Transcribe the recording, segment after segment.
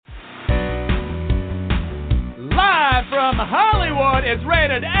from Hollywood, it's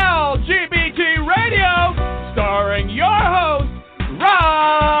rated LGBT Radio, starring your host,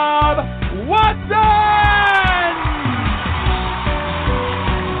 Rob Watson!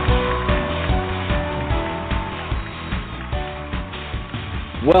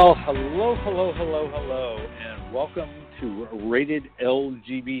 Well, hello, and welcome to Rated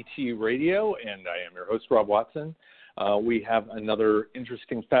LGBT Radio, and I am your host, Rob Watson. We have another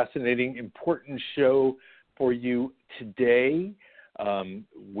interesting, fascinating, important show for you today.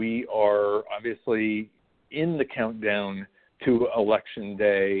 We are obviously in the countdown to Election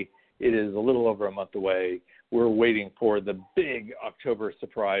Day. It is a little over a month away. We're waiting for the big October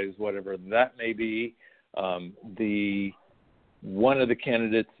surprise, whatever that may be. One of the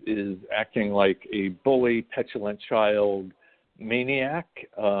candidates is acting like a bully, petulant child maniac,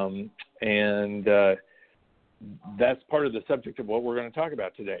 and that's part of the subject of what we're going to talk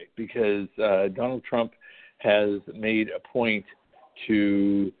about today, because Donald Trump has made a point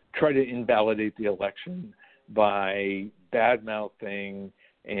to try to invalidate the election by bad-mouthing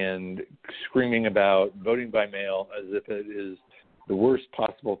and screaming about voting by mail as if it is the worst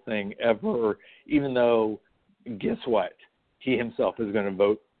possible thing ever, even though, guess what? He himself is going to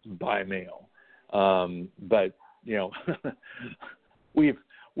vote by mail. But, you know,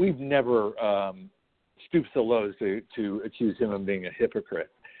 we've never stooped so low to accuse him of being a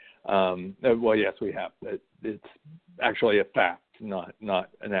hypocrite. Well, yes, we have. It's actually a fact, not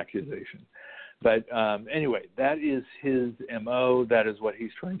an accusation. But anyway, that is his MO. That is what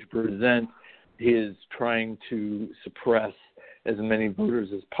he's trying to present. He is trying to suppress as many voters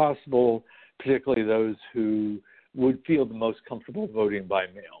as possible, particularly those who would feel the most comfortable voting by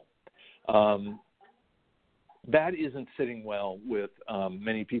mail. That isn't sitting well with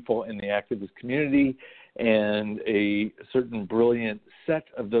many people in the activist community, and a certain brilliant set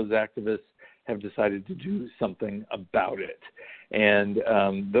of those activists have decided to do something about it. And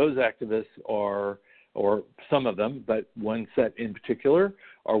those activists are, or some of them, but one set in particular,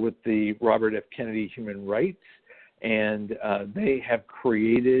 are with the Robert F. Kennedy Human Rights, and they have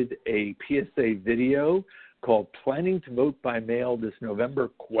created a PSA video called Planning to Vote by Mail This November, ?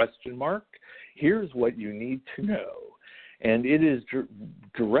 Here's what you need to know. And it is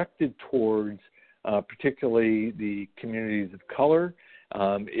directed towards particularly the communities of color.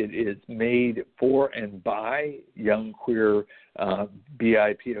 It is made for and by young queer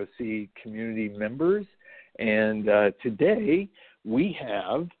BIPOC community members. And today we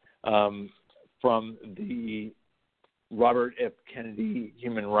have from the Robert F. Kennedy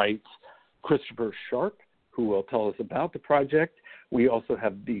Human Rights, Christopher Sharp, who will tell us about the project. We also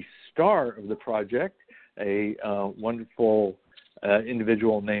have the star of the project, a wonderful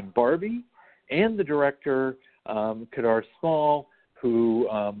individual named Barbie, and the director, Kadar Small, who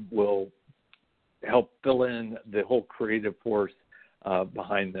will help fill in the whole creative force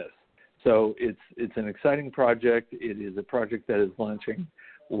behind this. So it's an exciting project. It is a project that is launching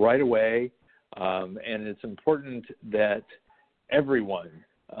right away, and it's important that everyone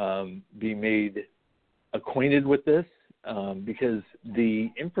be made acquainted with this, because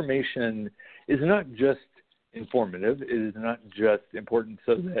the information is not just informative. It is not just important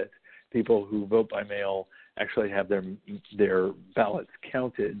so that people who vote by mail actually have their ballots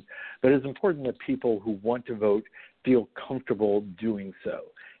counted, but it's important that people who want to vote feel comfortable doing so,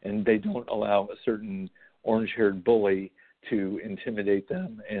 and they don't allow a certain orange-haired bully to intimidate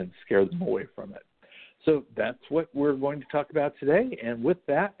them and scare them away from it. So that's what we're going to talk about today, and with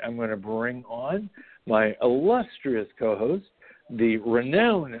that, I'm going to bring on my illustrious co-host, the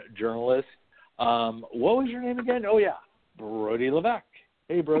renowned journalist. What was your name again? Oh, yeah, Brody Levesque.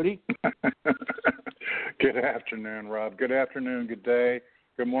 Hey, Brody. Good afternoon, Rob. Good afternoon, good day.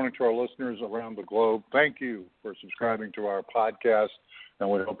 Good morning to our listeners around the globe. Thank you for subscribing to our podcast, and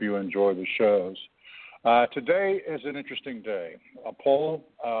we hope you enjoy the shows. Today is an interesting day. A poll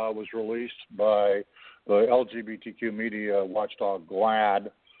was released by the LGBTQ media watchdog GLAAD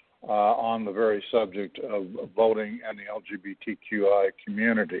on the very subject of voting and the LGBTQI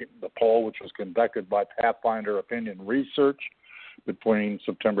community. The poll, which was conducted by Pathfinder Opinion Research between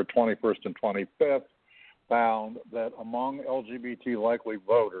September 21st and 25th, found that among LGBT likely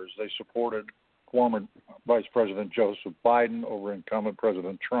voters, they supported former Vice President Joseph Biden over incumbent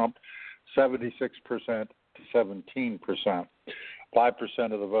President Trump, 76% to 17%.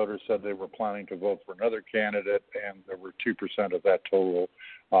 5% of the voters said they were planning to vote for another candidate, and there were 2% of that total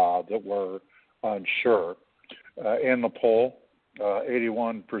that were unsure. In the poll,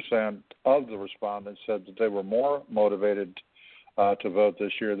 81% of the respondents said that they were more motivated to vote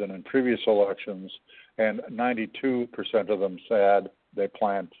this year than in previous elections, and 92% of them said they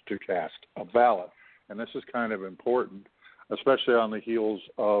planned to cast a ballot. And this is kind of important especially on the heels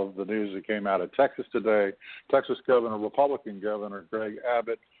of the news that came out of Texas today. Texas governor, Republican Governor Greg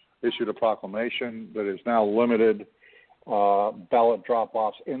Abbott, issued a proclamation that has now limited ballot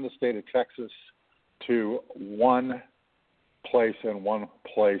drop-offs in the state of Texas to one place and one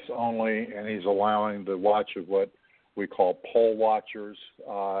place only, and he's allowing the watch of what we call poll watchers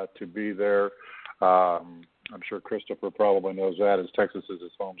to be there. I'm sure Christopher probably knows that, as Texas is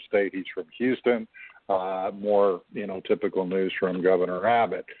his home state. He's from Houston. More, typical news from Governor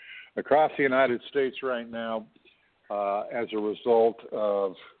Abbott. Across the United States right now, as a result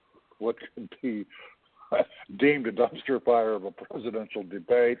of what could be deemed a dumpster fire of a presidential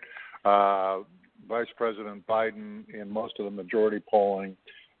debate, Vice President Biden, in most of the majority polling,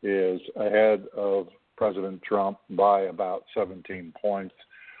 is ahead of President Trump by about 17 points.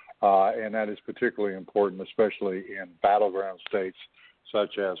 And that is particularly important, especially in battleground states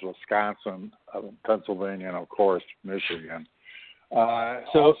such as Wisconsin, Pennsylvania, and, of course, Michigan.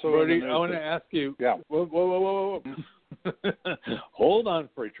 So, Brody, I want to ask you. Yeah. Whoa. Hold on,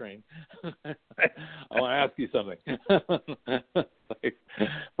 freight train. I want to ask you something.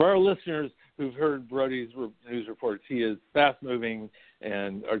 For our listeners who've heard Brody's news reports, he is fast-moving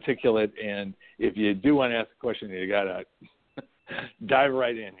and articulate, and if you do want to ask a question, you got to dive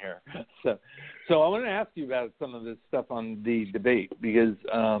right in here. So I want to ask you about some of this stuff on the debate, because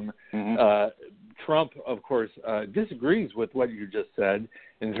Trump, of course, disagrees with what you just said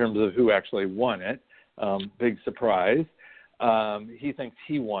in terms of who actually won it. Big surprise. He thinks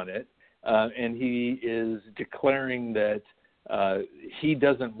he won it, and he is declaring that he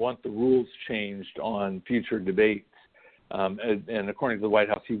doesn't want the rules changed on future debates. And according to the White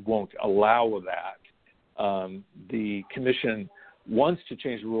House, he won't allow that. The commission wants to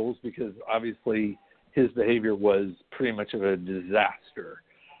change the rules because obviously his behavior was pretty much of a disaster.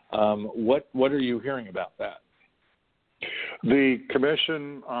 What are you hearing about that? The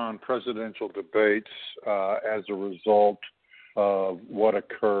Commission on Presidential Debates, as a result of what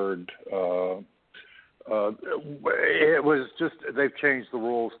occurred, it was just they've changed the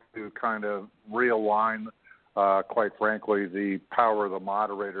rules to kind of realign, quite frankly, the power of the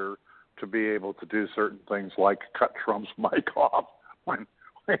moderator to be able to do certain things like cut Trump's mic off when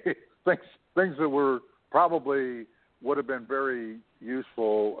things that were probably would have been very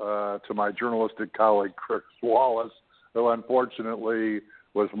useful to my journalistic colleague Chris Wallace, who unfortunately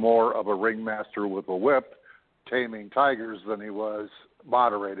was more of a ringmaster with a whip, taming tigers, than he was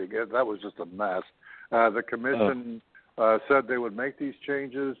moderating it. That was just a mess. The commission said they would make these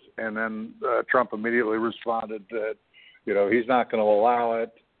changes, and then Trump immediately responded that, he's not going to allow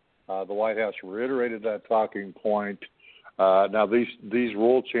it. The White House reiterated that talking point. Now, these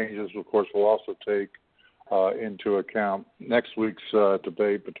rule changes, of course, will also take into account next week's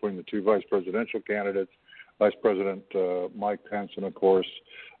debate between the two vice presidential candidates, Vice President Mike Pence and, of course,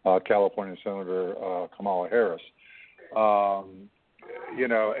 California Senator Kamala Harris.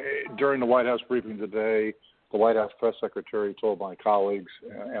 During the White House briefing today, the White House press secretary told my colleagues,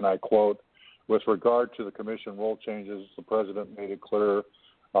 and I quote, "With regard to the commission rule changes, the president made it clear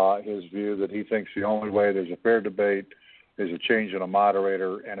his view that he thinks the only way there's a fair debate is a change in a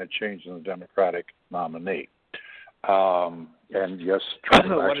moderator and a change in the Democratic nominee." And yes,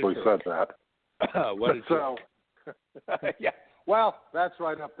 Trump actually said that. What is so? Yeah. Well, that's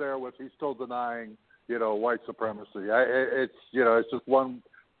right up there with he's still denying, white supremacy. It's just one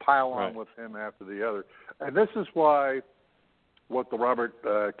pile on with him after the other. And this is why what the Robert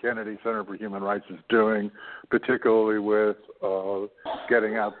Kennedy Center for Human Rights is doing, particularly with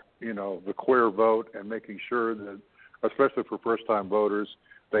getting out, the queer vote and making sure that, especially for first-time voters,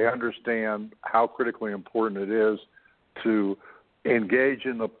 they understand how critically important it is to engage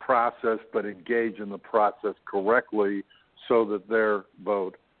in the process, but engage in the process correctly so that their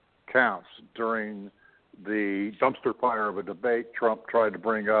vote counts. During the dumpster fire of a debate, Trump tried to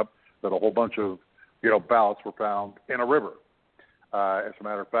bring up that a whole bunch of, ballots were found in a river. As a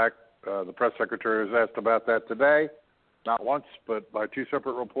matter of fact, the press secretary was asked about that today, not once, but by two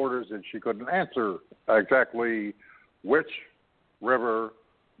separate reporters, and she couldn't answer exactly which river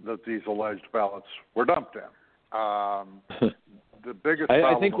that these alleged ballots were dumped in. The biggest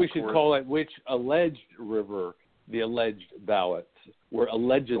problem, I think we should call it which alleged river the alleged ballots were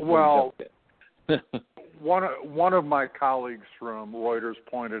allegedly dumped in. One of my colleagues from Reuters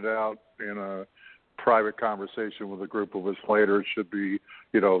pointed out in a private conversation with a group of us later, it should be,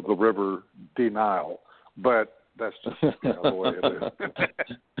 the river denial. But that's just the way it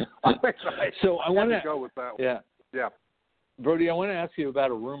is. I want to go with that one. Yeah. Brody, I want to ask you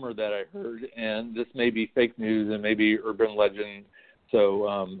about a rumor that I heard, and this may be fake news and maybe urban legend, so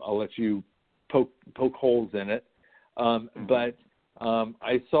I'll let you poke holes in it. But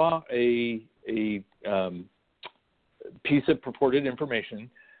I saw a piece of purported information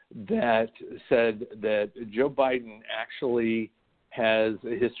that said that Joe Biden actually has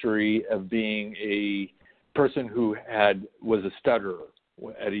a history of being a person who was a stutterer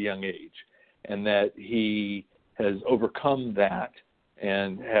at a young age, and that he has overcome that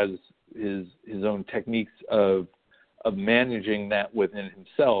and has his own techniques of managing that within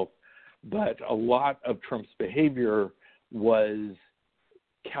himself. But a lot of Trump's behavior was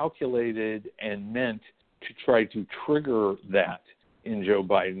calculated and meant to try to trigger that in Joe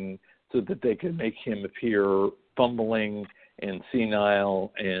Biden so that they could make him appear fumbling and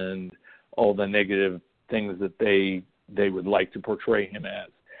senile and all the negative things that they would like to portray him as.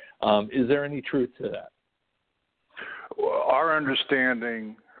 Is there any truth to that? Well, our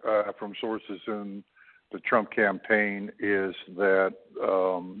understanding from sources in the Trump campaign is that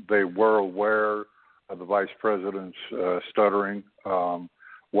they were aware of the vice president's stuttering,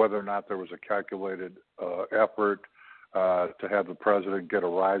 whether or not there was a calculated effort to have the president get a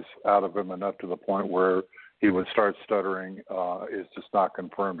rise out of him enough to the point where he would start stuttering is just not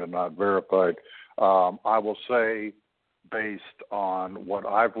confirmed and not verified. I will say, based on what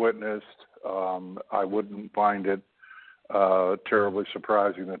I've witnessed, I wouldn't find it terribly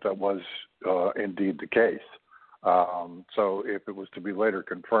surprising that was indeed the case. So if it was to be later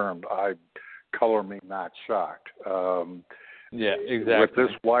confirmed, color me not shocked. Yeah, exactly.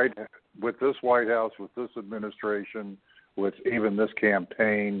 With this White House, with this administration, with even this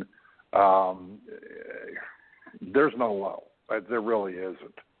campaign, there's no low. There really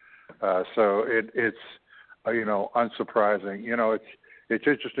isn't. So it's unsurprising. It's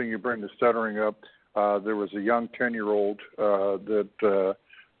interesting you bring the stuttering up. There was a young 10-year-old that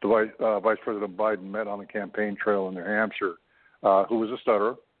Vice President Biden met on the campaign trail in New Hampshire, who was a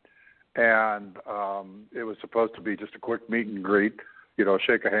stutterer, and it was supposed to be just a quick meet and greet,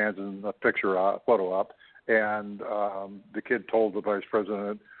 shake of hands and a photo op. And the kid told the vice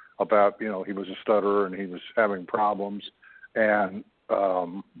president about, he was a stutterer and he was having problems. And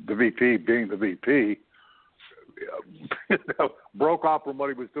the VP, being the VP, broke off from what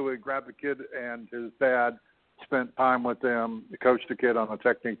he was doing, grabbed the kid and his dad, spent time with them, coached the kid on a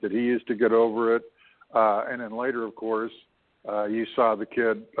technique that he used to get over it. And then later, of course, you saw the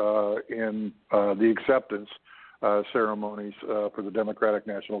kid in the acceptance ceremonies for the Democratic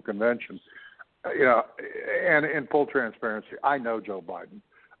National Convention. And in full transparency, I know Joe Biden.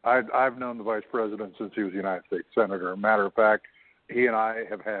 I've known the vice president since he was a United States Senator. Matter of fact, he and I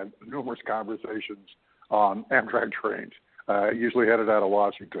have had numerous conversations on Amtrak trains, usually headed out of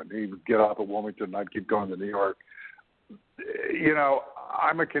Washington. He would get off at Wilmington, and I'd keep going to New York.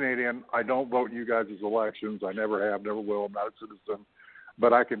 I'm a Canadian. I don't vote in you guys' elections. I never have, never will. I'm not a citizen.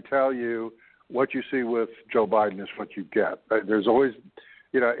 But I can tell you what you see with Joe Biden is what you get. There's always,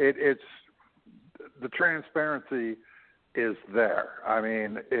 it's the transparency is there. I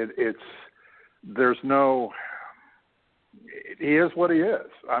mean, there's no, he is what he is.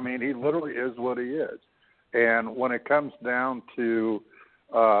 I mean, he literally is what he is. And when it comes down to,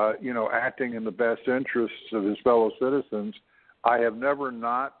 acting in the best interests of his fellow citizens, I have never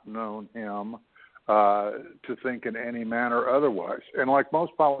not known him to think in any manner otherwise. And like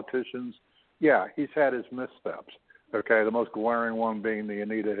most politicians, yeah, he's had his missteps. Okay, the most glaring one being the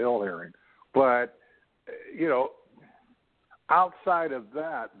Anita Hill hearing. But, outside of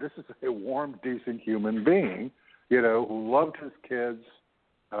that, this is a warm, decent human being, who loved his kids.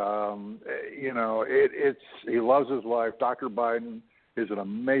 He loves his wife. Dr. Biden is an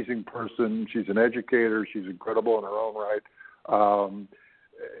amazing person. She's an educator. She's incredible in her own right.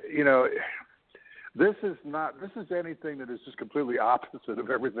 This is anything that is just completely opposite of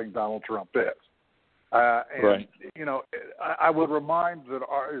everything Donald Trump is. Right. I would remind that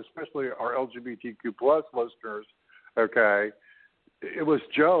especially our LGBTQ plus listeners, okay, it was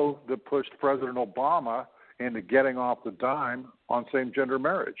Joe that pushed President Obama into getting off the dime on same-gender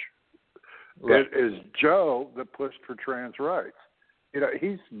marriage. Right. It is Joe that pushed for trans rights.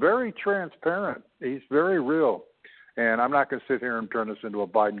 He's very transparent. He's very real. And I'm not going to sit here and turn this into a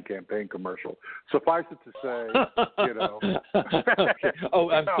Biden campaign commercial. Suffice it to say, Oh,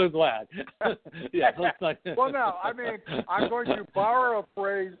 I'm so glad. Yeah. Well, no, I mean, I'm going to borrow a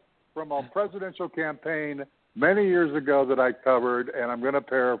phrase from a presidential campaign many years ago that I covered, and I'm going to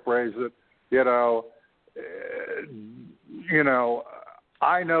paraphrase it.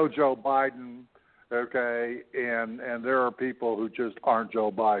 I know Joe Biden, okay, and there are people who just aren't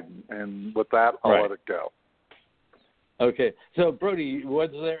Joe Biden. And with that, I'll let it go. Okay. So, Brody,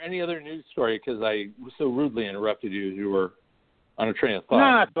 was there any other news story? Because I so rudely interrupted you as you were on a train of thought.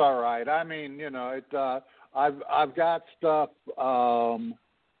 No, it's all right. I mean, I've got stuff,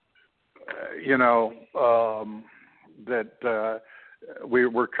 that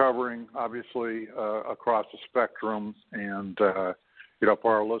we're covering, obviously, across the spectrum. And, for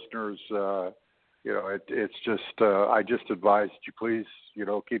our listeners, it's just, I just advise that you please,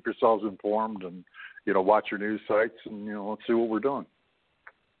 keep yourselves informed and, watch your news sites and, let's see what we're doing.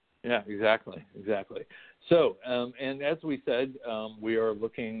 Yeah, exactly. So, and as we said, we are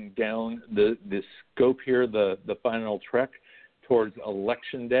looking down the scope here, the final trek towards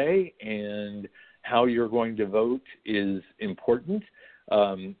Election Day, and how you're going to vote is important.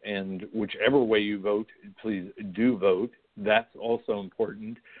 And whichever way you vote, please do vote. That's also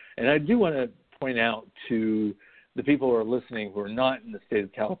important. And I do want to point out to the people who are listening who are not in the state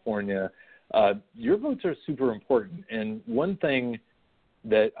of California, your votes are super important. And one thing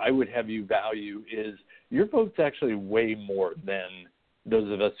that I would have you value is your vote's actually way more than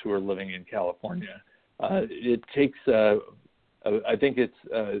those of us who are living in California. It takes, I think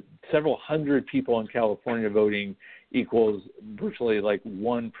it's several hundred people in California voting equals virtually like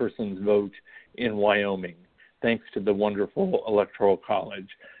one person's vote in Wyoming, thanks to the wonderful Electoral College.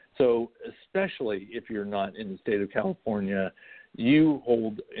 So especially if you're not in the state of California, you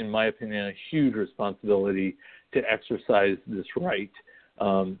hold, in my opinion, a huge responsibility to exercise this right.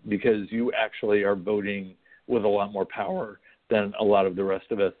 Because you actually are voting with a lot more power than a lot of the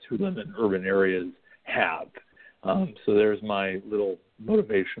rest of us who live in urban areas have. So there's my little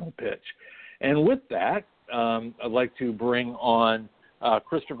motivational pitch. And with that, I'd like to bring on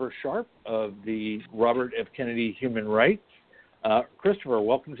Christopher Sharp of the Robert F. Kennedy Human Rights. Christopher,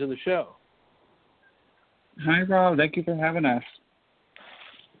 welcome to the show. Hi, Rob. Thank you for having us.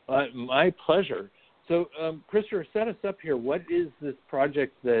 My pleasure. So, Christopher, set us up here. What is this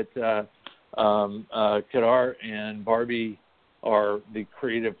project that Kadar and Barbie are the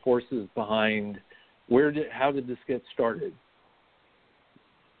creative forces behind? How did this get started?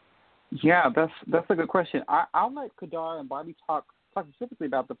 Yeah, that's a good question. I'll let Kadar and Barbie talk specifically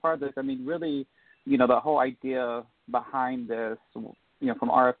about the project. I mean, really, the whole idea behind this, from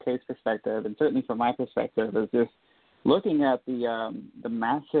RFK's perspective, and certainly from my perspective, is just looking at the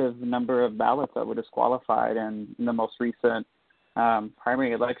massive number of ballots that were disqualified in the most recent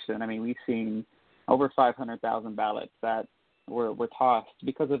primary election. I mean, we've seen over 500,000 ballots that were tossed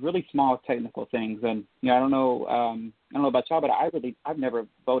because of really small technical things. And I don't know about y'all, but I've never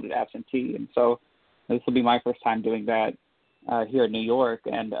voted absentee, and so this will be my first time doing that here in New York.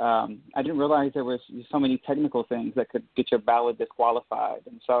 And I didn't realize there was so many technical things that could get your ballot disqualified.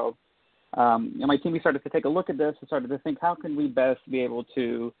 And so my team, we started to take a look at this and started to think, how can we best be able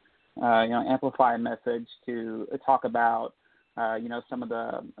to, amplify a message to talk about, some of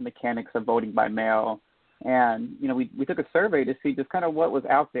the mechanics of voting by mail. And, we took a survey to see just kind of what was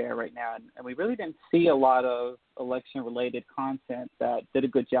out there right now. And we really didn't see a lot of election-related content that did a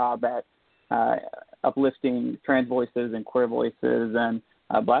good job at uplifting trans voices and queer voices and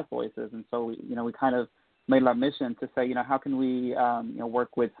Black voices. And so, we kind of made it our mission to say, how can we,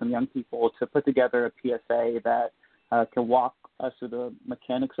 work with some young people to put together a PSA that can walk us through the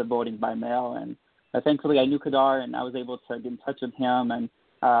mechanics of voting by mail. And thankfully, I knew Kadar, and I was able to get in touch with him. And,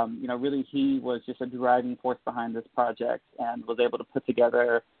 really he was just a driving force behind this project and was able to put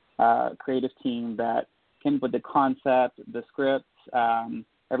together a creative team that came up with the concept, the scripts,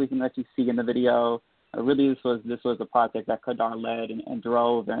 everything that you see in the video. Really, this was a project that Kadar led and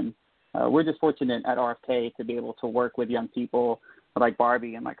drove. And we're just fortunate at RFK to be able to work with young people like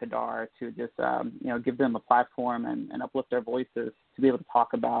Barbie and like Kadar to just, give them a platform and uplift their voices to be able to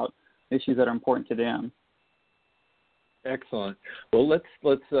talk about issues that are important to them. Excellent. Well, let's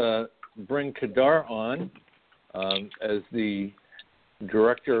bring Kadar on as the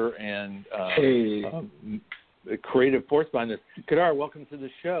director and creative force behind this. Kadar, welcome to the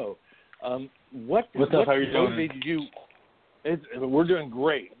show. What's up? How are you doing? We're doing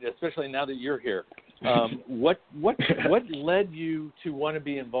great, especially now that you're here. What led you to want to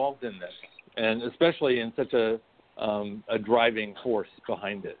be involved in this, and especially in such a driving force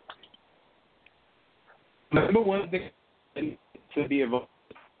behind it? Number one thing to be involved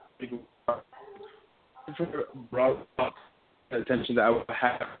brought attention that I would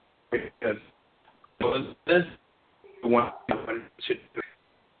have because was this one I wanted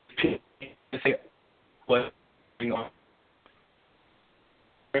to say what's going on.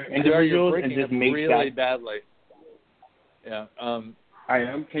 You're breaking and just make really that badly. Yeah. I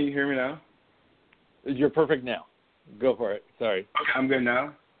am. Can you hear me now? You're perfect now. Go for it. Sorry. Okay, I'm good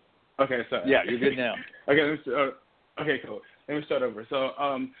now. Okay, sorry. Yeah, you're good now. Okay, cool. Let me start over.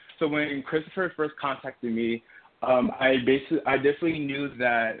 So when Christopher first contacted me, I definitely knew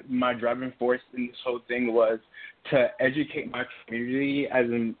that my driving force in this whole thing was to educate my community as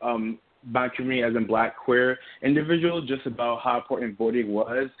in Black queer individual, just about how important voting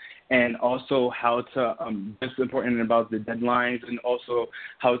was, and also how to just important about the deadlines, and also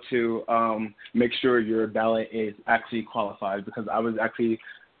how to make sure your ballot is actually qualified. Because I was actually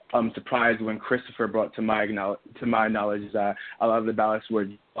surprised when Christopher brought to my knowledge that a lot of the ballots were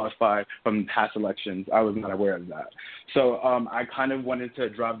qualified from past elections. I was not aware of that. So I kind of wanted to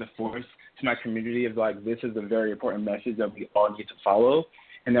drive the force to my community of like, this is a very important message that we all need to follow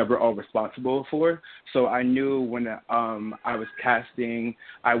and that we're all responsible for. So I knew when I was casting,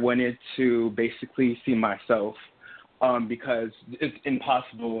 I wanted to basically see myself, because it's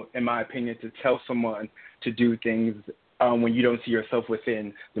impossible, in my opinion, to tell someone to do things when you don't see yourself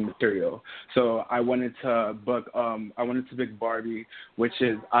within the material. So I wanted to book Barbie, which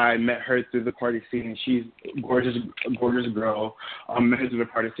is, I met her through the party scene. She's a gorgeous girl. Met her through the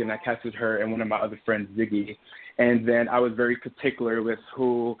party scene. I casted her and one of my other friends, Ziggy. And then I was very particular with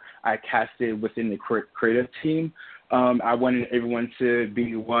who I casted within the creative team. I wanted everyone to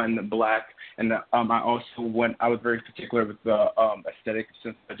be one Black, and I was very particular with the aesthetic,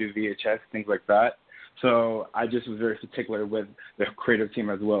 since I do VHS, things like that. So I just was very particular with the creative team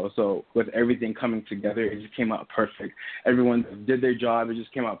as well. So with everything coming together, it just came out perfect. Everyone did their job. It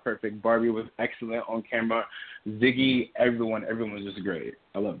just came out perfect. Barbie was excellent on camera. Ziggy, everyone was just great.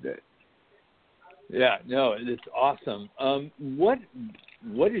 I loved it. Yeah, no, it's awesome. What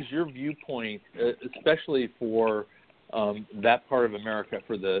is your viewpoint, especially for that part of America,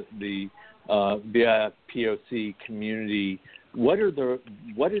 for the BIPOC community? What is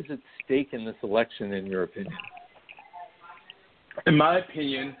at stake in this election, in your opinion? In my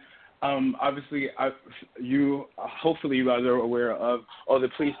opinion, obviously, hopefully you guys are aware of all the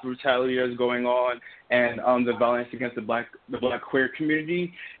police brutality that's going on and the violence against the black queer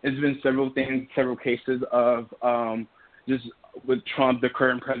community. There's been several cases of just with Trump, the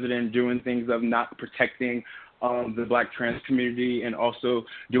current president, doing things of not protecting the Black trans community, and also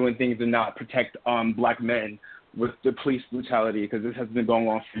doing things to not protect Black men with the police brutality, because this has been going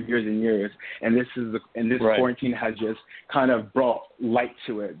on for years and years, and this right. Quarantine has just kind of brought light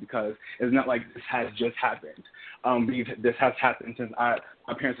to it, because it's not like this has just happened. This has happened since my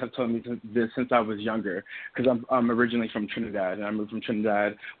parents have told me this since I was younger, because I'm originally from Trinidad, and I moved from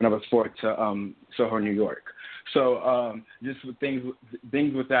Trinidad when I was 4 to Soho, New York. So just with things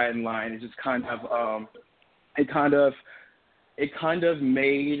with that in line, it just kind of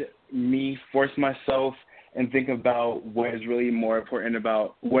made me force myself and think about what is really more important,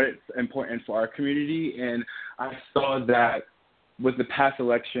 about what's important for our community. And I saw that with the past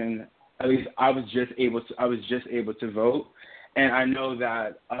election, at least I was just able to vote. And I know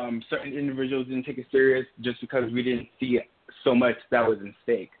that certain individuals didn't take it serious just because we didn't see so much that was in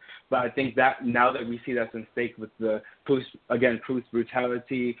stake. But I think that now that we see that's in stake with the police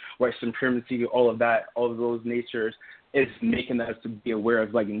brutality, white supremacy, all of those natures, it's making us to be aware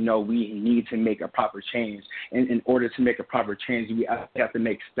of, like, no, we need to make a proper change. And in order to make a proper change, we have to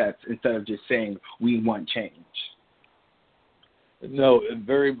make steps instead of just saying we want change. No,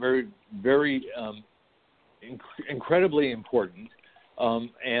 very, very, very incredibly important.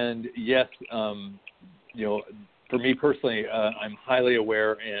 And yes, for me personally, I'm highly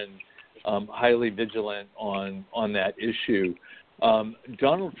aware and highly vigilant on that issue.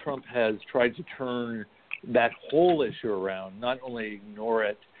 Donald Trump has tried to turn that whole issue around, not only ignore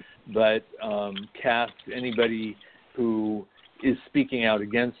it, but cast anybody who is speaking out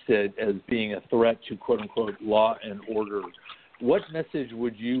against it as being a threat to, quote-unquote, law and order. What message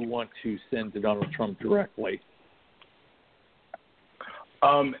would you want to send to Donald Trump directly?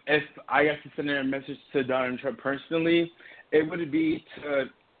 If I got to send a message to Donald Trump personally, it would be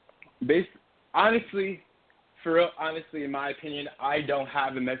to honestly, in my opinion, I don't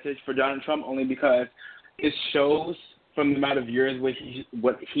have a message for Donald Trump, only because it shows from the amount of years what he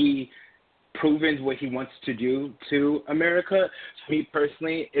wants to do to America. To me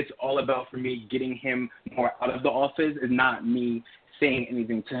personally, it's all about, for me, getting him more out of the office. It's not me saying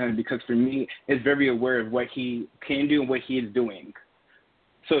anything to him, because for me, it's very aware of what he can do and what he is doing.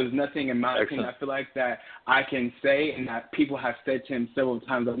 So there's nothing, in my opinion, I feel like, that I can say, and that people have said to him several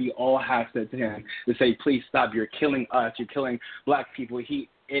times, that we all have said to him, to say, please stop, you're killing us, you're killing Black people.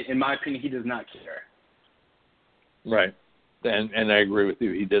 In my opinion, he does not care. Right, and I agree with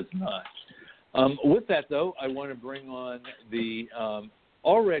you. He does not. With that, though, I want to bring on the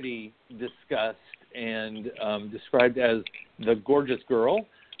already discussed and described as the gorgeous girl.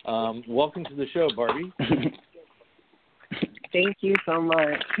 Welcome to the show, Barbie. Thank you so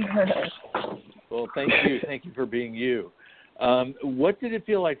much. Well, thank you. Thank you for being you. What did it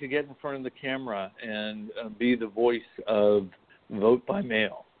feel like to get in front of the camera and be the voice of vote by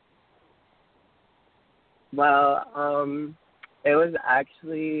mail? Well, it was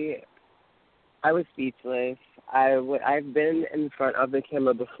actually, I was speechless. I've been in front of the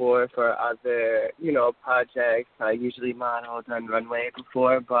camera before for other, projects. I usually modeled on runway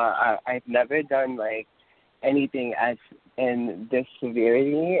before, but I've never done, anything as in this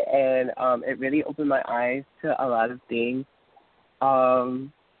severity, and it really opened my eyes to a lot of things,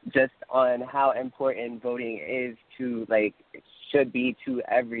 just on how important voting is to, should be to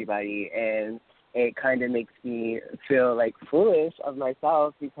everybody, and it kind of makes me feel foolish of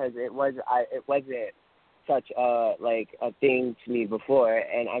myself because it wasn't such a thing to me before,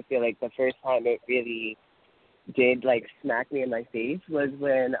 and I feel like the first time it really did smack me in my face was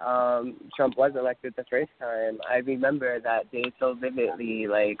when Trump was elected the first time. I remember that day so vividly.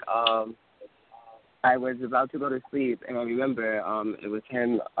 I was about to go to sleep, and I remember it was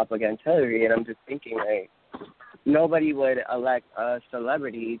him up against Hillary, and I'm just thinking nobody would elect a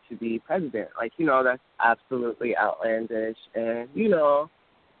celebrity to be president. That's absolutely outlandish and,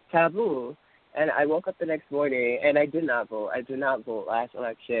 taboo. And I woke up the next morning, and I did not vote. I did not vote last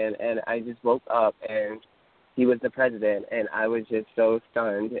election, and I just woke up, and he was the president, and I was just so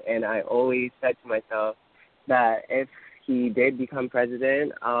stunned. And I always said to myself that if he did become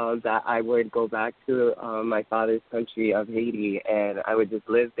president, that I would go back to my father's country of Haiti, and I would just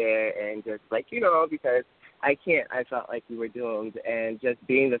live there and just, because I felt like we were doomed. And just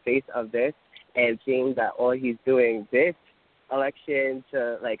being the face of this and seeing that all he's doing this election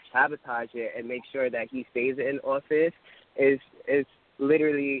to, sabotage it and make sure that he stays in office is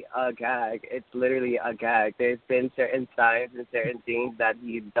literally a gag. It's literally a gag. There's been certain signs and certain things that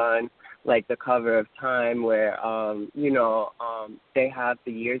he's done, like the cover of Time, where, they have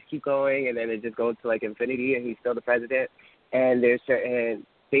the years keep going, and then it just goes to, infinity, and he's still the president. And there's certain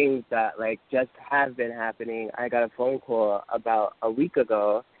things that, just have been happening. I got a phone call about a week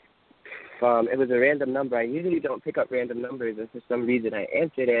ago. It was a random number. I usually don't pick up random numbers, and for some reason I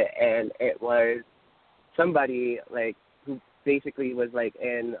answered it, and it was somebody, who basically was,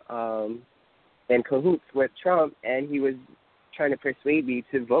 in cahoots with Trump, and he was trying to persuade me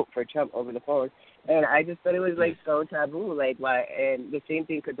to vote for Trump over the phone. And I just thought it was, so taboo. Why? And the same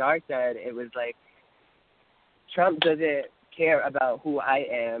thing Kadar said, it was, Trump doesn't care about who I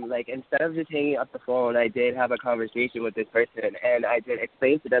am. Instead of just hanging up the phone, I did have a conversation with this person, and I did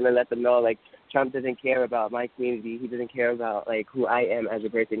explain to them and let them know, Trump doesn't care about my community. He doesn't care about, who I am as a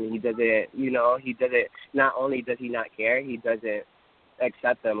person. He doesn't, he doesn't, not only does he not care, he doesn't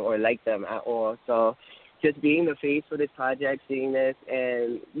accept them or like them at all. So just being the face for this project, seeing this,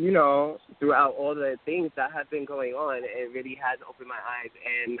 and, throughout all the things that have been going on, it really has opened my eyes.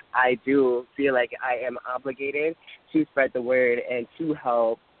 And I do feel like I am obligated to spread the word and to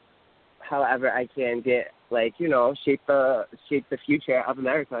help however I can get, shape the future of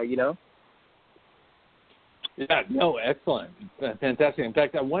America, Yeah, no, excellent. Fantastic. In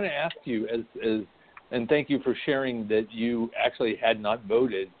fact, I want to ask you, and thank you for sharing that you actually had not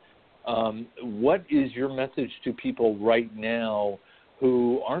voted. What is your message to people right now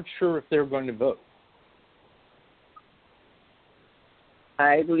who aren't sure if they're going to vote?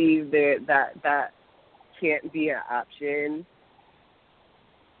 I believe that can't be an option,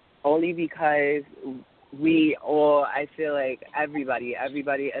 only because I feel like everybody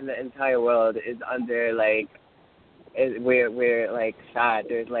in the entire world is under, we're sad.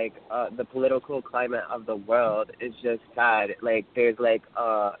 There's, the political climate of the world is just sad. There's,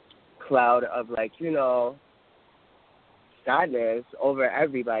 a cloud of sadness over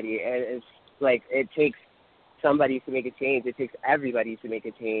everybody, and it's it takes somebody to make a change. It takes everybody to make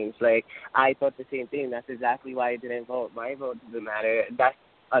a change. I thought the same thing. That's exactly why I didn't vote. My vote doesn't matter.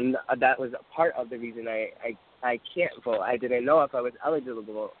 That was a part of the reason I can't vote. I didn't know if I was eligible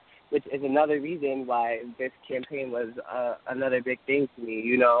to vote, which is another reason why this campaign was another big thing to me.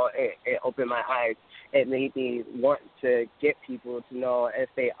 It opened my eyes. It made me want to get people to know if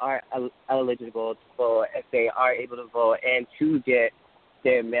they are eligible to vote, if they are able to vote, and to get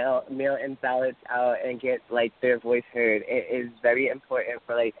their mail-in ballots out and get, their voice heard. It is very important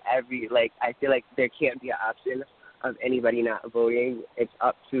for, I feel like there can't be an option of anybody not voting. It's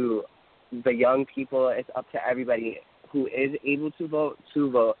up to the young people. It's up to everybody who is able to vote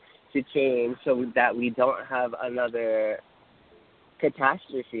to change, so that we don't have another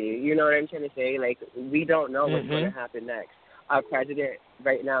catastrophe. You know what I'm trying to say? We don't know what's going to happen next. Our president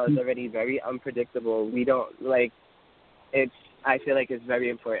right now is already very unpredictable. We don't, I feel like it's very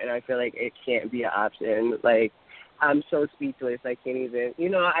important. I feel like it can't be an option. I'm so speechless. I can't even,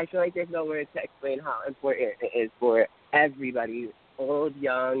 I feel like there's no words to explain how important it is for everybody, old,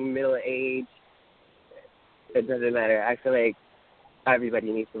 young, middle age. It doesn't matter. I feel like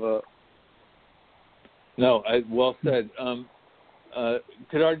everybody needs to vote. No, well said.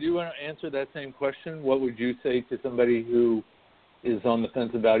 Kadar, do you want to answer that same question? What would you say to somebody who is on the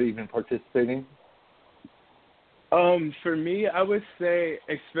fence about even participating? For me, I would say,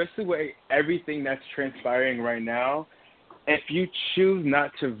 especially with everything that's transpiring right now, if you choose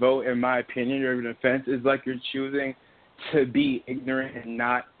not to vote, in my opinion, your defense is like you're choosing to be ignorant and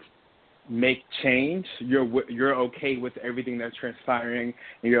not make change. You're okay with everything that's transpiring,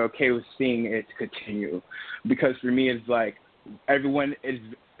 and you're okay with seeing it continue. Because for me, it's like everyone,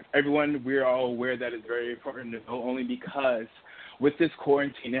 we're all aware that it's very important to vote, only because with this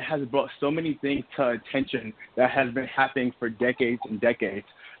quarantine, it has brought so many things to attention that has been happening for decades and decades.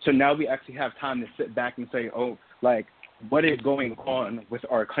 So now we actually have time to sit back and say, what is going on with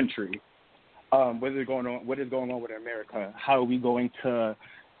our country? What is going on with America? How are we going to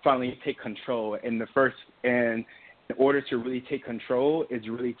finally take control? And in order to really take control is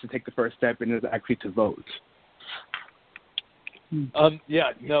really to take the first step, and is actually to vote.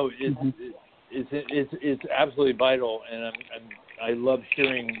 It's absolutely vital, and I love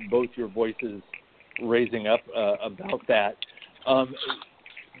hearing both your voices raising up about that.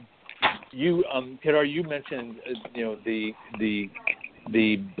 Kadar, you mentioned the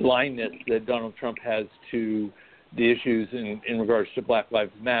blindness that Donald Trump has to the issues in regards to Black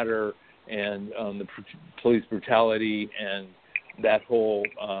Lives Matter and the police brutality and that whole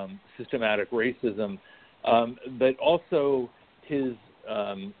systematic racism, but also his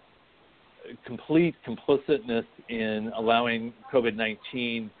complete complicitness in allowing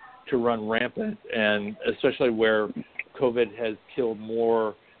COVID-19 to run rampant, and especially where COVID has killed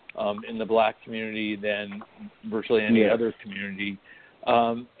more in the Black community than virtually any other community.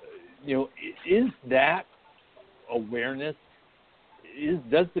 Is that awareness?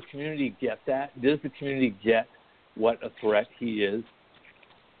 Does the community get that? Does the community get what a threat he is?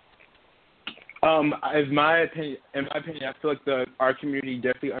 In my opinion, I feel like our community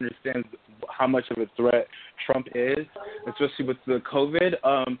definitely understands how much of a threat Trump is, especially with the COVID.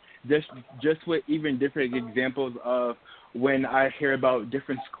 Just with even different examples of when I hear about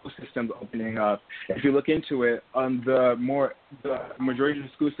different school systems opening up. If you look into it, the majority of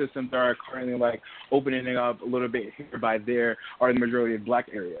the school systems that are currently opening up a little bit here by there are the majority of Black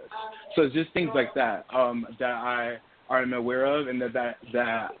areas. So it's just things like that that I'm aware of, and that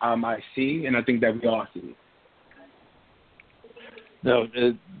I see, and I think that we all see. No,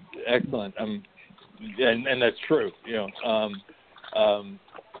 excellent. And that's true.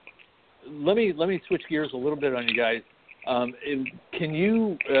 Let me switch gears a little bit on you guys. Can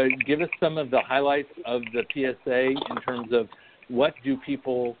you give us some of the highlights of the PSA in terms of what do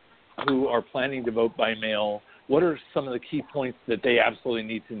people who are planning to vote by mail, what are some of the key points that they absolutely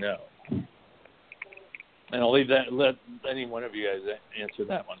need to know? And I'll let any one of you guys answer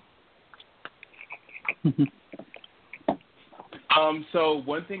that one. So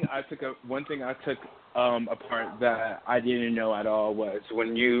one thing I took apart that I didn't know at all was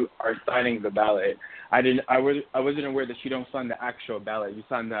when you are signing the ballot. I wasn't aware that you don't sign the actual ballot. You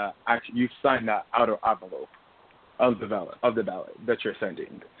sign the outer envelope of the ballot that you're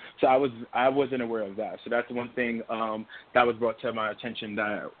sending. So I wasn't aware of that. So that's one thing that was brought to my attention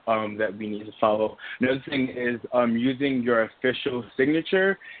that we need to follow. Another thing is using your official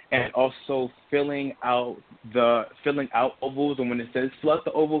signature and also filling out ovals. And when it says fill out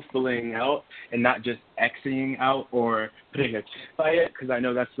the oval, filling out and not just Xing out or putting a check by it, because I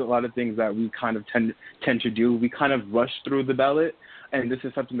know that's a lot of things that we kind of tend to do. We kind of rush through the ballot. And this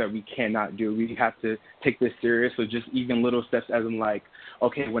is something that we cannot do. We have to take this serious. So just even little steps as in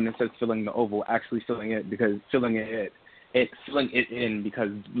okay, when it says filling the oval, actually filling it, because filling it in, because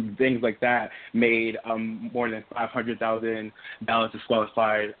things like that made more than 500,000 ballots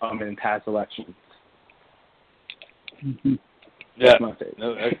disqualified in past elections. Mm-hmm. Yeah,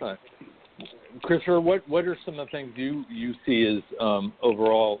 no, excellent. Christopher, what are some of the things you see as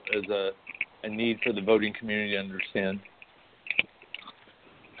overall as a need for the voting community to understand?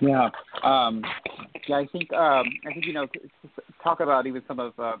 Yeah, I think talk about even some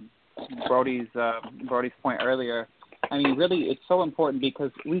of Brody's point earlier. I mean, really, it's so important because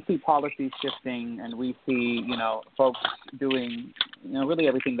we see policies shifting, and we see folks doing really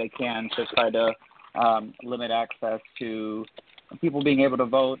everything they can to try to limit access to people being able to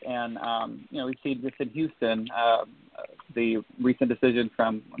vote. And we see this in Houston, the recent decision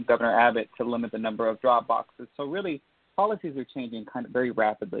from Governor Abbott to limit the number of drop boxes. So really, policies are changing kind of very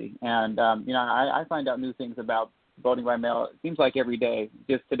rapidly, and I find out new things about voting by mail, it seems like every day.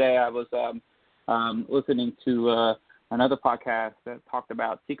 Just today I was listening to another podcast that talked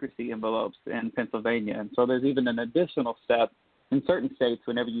about secrecy envelopes in Pennsylvania. And so there's even an additional step in certain states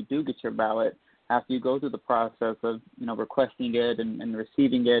whenever you do get your ballot, after you go through the process of, requesting it and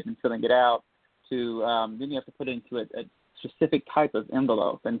receiving it and filling it out, to then you have to put it into a specific type of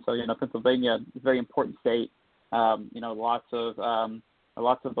envelope. And so, Pennsylvania is a very important state. Lots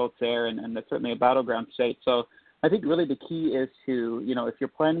of votes there, and it's certainly a battleground state. So I think really the key is to, if you're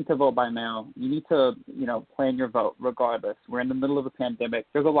planning to vote by mail, you need to, plan your vote regardless. We're in the middle of a pandemic.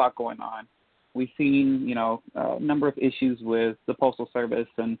 There's a lot going on. We've seen, a number of issues with the Postal Service,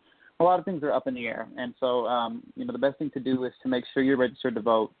 and a lot of things are up in the air. And so, the best thing to do is to make sure you're registered to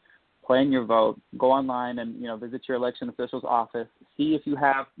vote, plan your vote, go online and, visit your election official's office, see if you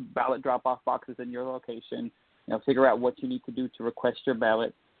have ballot drop-off boxes in your location, figure out what you need to do to request your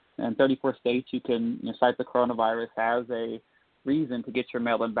ballot. In 34 states, you can cite the coronavirus as a reason to get your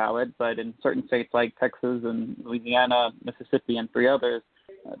mail-in ballot, but in certain states like Texas and Louisiana, Mississippi, and 3 others,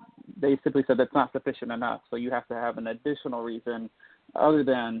 they simply said that's not sufficient enough. So you have to have an additional reason other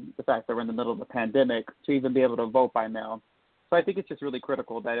than the fact that we're in the middle of a pandemic to even be able to vote by mail. So I think it's just really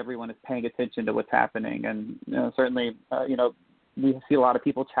critical that everyone is paying attention to what's happening. And certainly, we see a lot of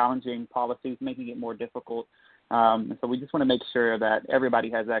people challenging policies, making it more difficult. So we just want to make sure that everybody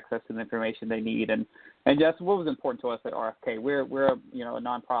has access to the information they need. And just what was important to us at RFK, we're a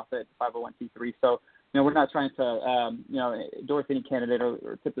nonprofit 501c3, so we're not trying to endorse any candidate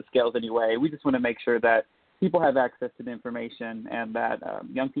or tip the scales anyway. We just want to make sure that people have access to the information, and that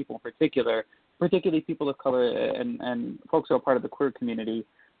young people in particular, particularly people of color and folks who are part of the queer community,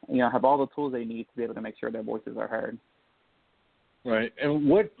 have all the tools they need to be able to make sure their voices are heard. Right. And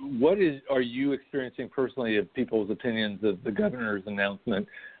what are you experiencing personally of people's opinions of the governor's announcement?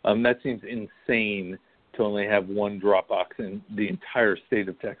 That seems insane to only have one drop box in the entire state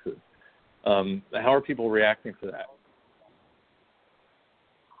of Texas. How are people reacting to that?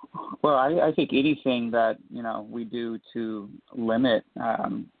 Well, I think anything that we do to limit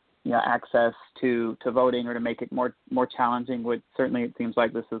access to voting or to make it more challenging would certainly, it seems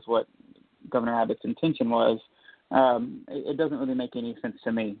like this is what Governor Abbott's intention was. It doesn't really make any sense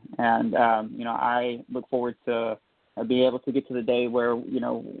to me. And, I look forward to being able to get to the day where,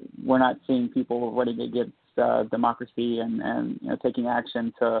 we're not seeing people running against democracy and taking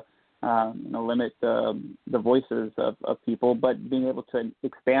action to, limit the voices of people, but being able to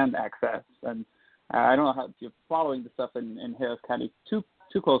expand access. And I don't know if you're following the stuff in Harris County too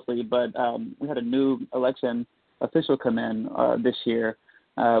closely, but we had a new election official come in this year.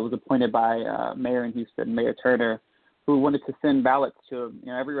 Was appointed by Mayor in Houston, Mayor Turner, who wanted to send ballots to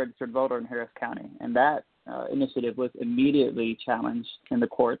every registered voter in Harris County. And that initiative was immediately challenged in the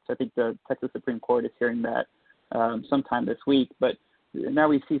courts. I think the Texas Supreme Court is hearing that sometime this week. But now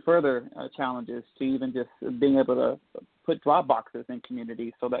we see further challenges to even just being able to put drop boxes in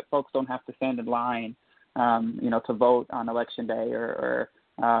communities so that folks don't have to stand in line, to vote on Election Day or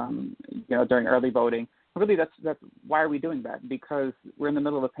during early voting. Really, that's why are we doing that? Because we're in the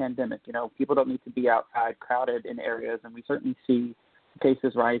middle of a pandemic. People don't need to be outside crowded in areas, and we certainly see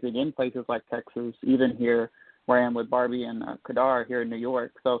cases rising in places like Texas, even here where I am with Barbie and Kadar here in New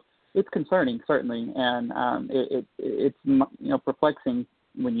York. So it's concerning, certainly, and it's perplexing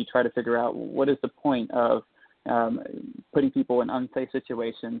when you try to figure out what is the point of putting people in unsafe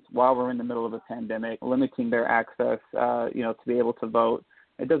situations while we're in the middle of a pandemic, limiting their access, to be able to vote.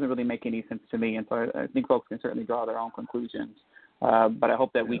 It doesn't really make any sense to me, and so I think folks can certainly draw their own conclusions. But I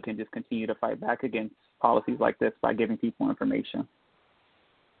hope that we can just continue to fight back against policies like this by giving people information.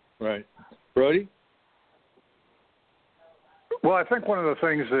 Right. Brody? Well, I think one of the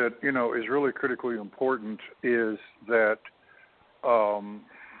things that, is really critically important is that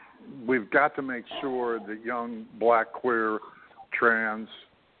we've got to make sure that young Black, queer, trans,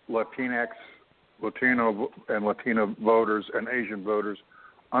 Latinx, Latino and Latina voters and Asian voters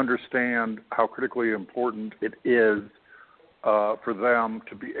understand how critically important it is for them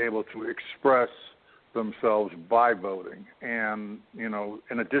to be able to express themselves by voting. And,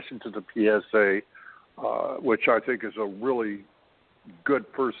 in addition to the PSA, which I think is a really good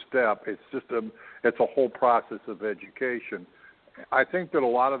first step, it's a whole process of education. I think that a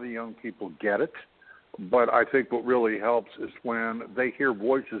lot of the young people get it, but I think what really helps is when they hear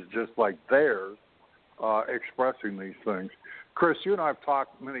voices just like theirs expressing these things. Chris, you and I have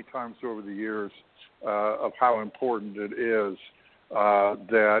talked many times over the years of how important it is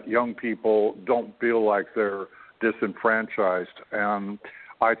that young people don't feel like they're disenfranchised. And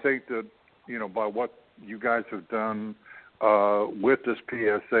I think that, by what you guys have done with this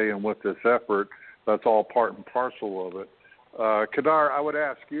PSA and with this effort, that's all part and parcel of it. Kadar, I would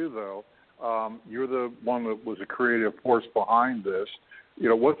ask you, though, you're the one that was a creative force behind this.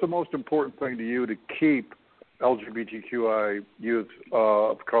 What's the most important thing to you to keep LGBTQI youth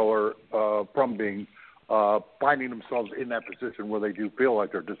of color from being finding themselves in that position where they do feel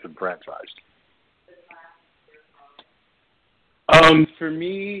like they're disenfranchised? For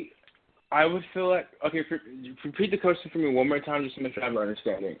me, I would feel like, repeat the question for me one more time just to make sure I have an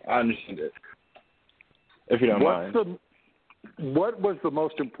understanding. I understand it, if you don't mind. What was the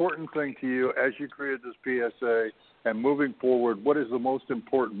most important thing to you as you created this PSA, and moving forward, what is the most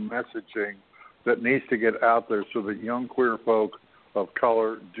important messaging that needs to get out there so that young queer folk of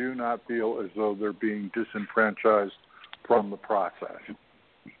color do not feel as though they're being disenfranchised from the process?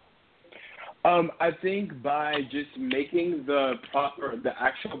 I think by just making the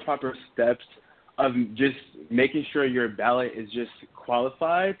actual proper steps of just making sure your ballot is just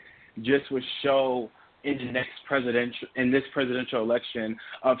qualified, just would show in this presidential election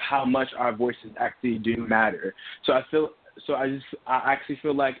of how much our voices actually do matter. I actually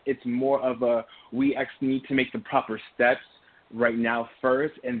feel like it's more of we actually need to make the proper steps right now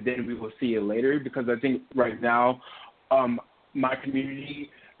first, and then we will see it later, because I think right now my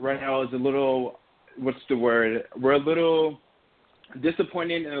community right now is a little, we're a little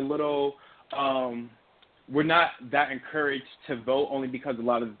disappointed and a little, we're not that encouraged to vote, only because a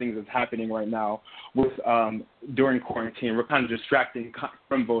lot of the things that's happening right now with during quarantine, we're kind of distracted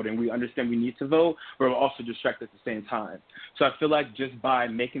from voting. We understand we need to vote, but we're also distracted at the same time. So I feel like just by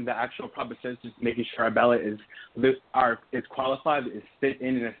making the actual proper steps, just making sure our ballot is qualified, is fit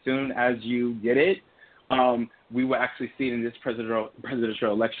in, and as soon as you get it, we will actually see in this presidential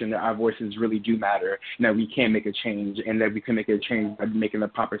election that our voices really do matter, and that we can make a change, and that we can make a change by making the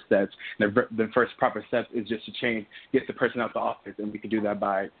proper steps. And the first proper step is just to get the person out the office, and we can do that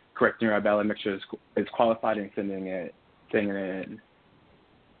by correcting our ballot, make sure it's qualified, and sending it in.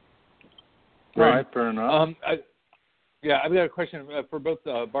 All right, fair enough. I've got a question for both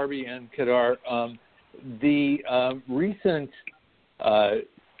Barbie and Kadar. The recent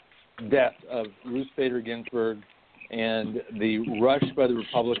death of Ruth Bader Ginsburg and the rush by the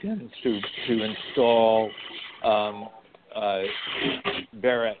Republicans to install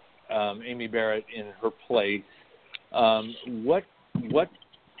Amy Barrett in her place. What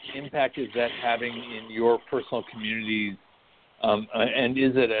impact is that having in your personal communities, and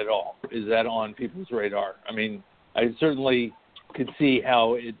is it at all? Is that on people's radar? I mean, I certainly could see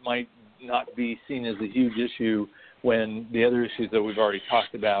how it might not be seen as a huge issue when the other issues that we've already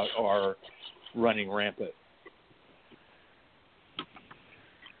talked about are running rampant.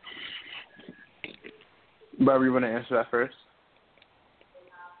 Barbie, you want to answer that first?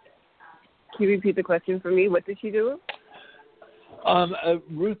 Can you repeat the question for me? What did she do?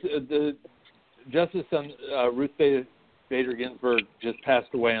 The Justice Ruth Bader Ginsburg just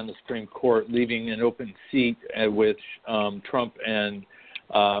passed away on the Supreme Court, leaving an open seat which Trump and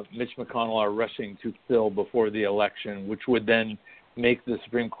Mitch McConnell are rushing to fill before the election, which would then make the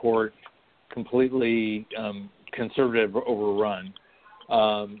Supreme Court completely conservative overrun.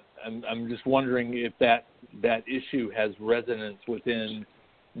 I'm just wondering if that issue has resonance within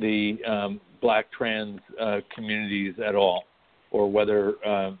the Black trans communities at all, or whether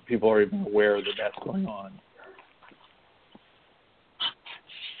people are even aware that that's going on.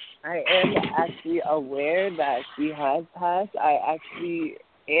 I am actually aware that she has passed. I actually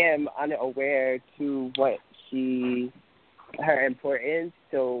am unaware to her importance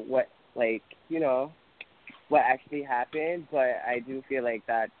to what actually happened, but I do feel like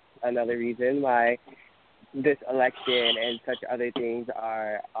that's another reason why this election and such other things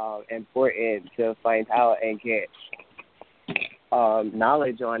are important to find out and get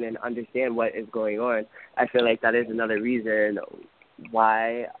knowledge on and understand what is going on. I feel like that is another reason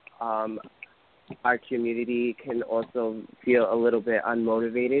why our community can also feel a little bit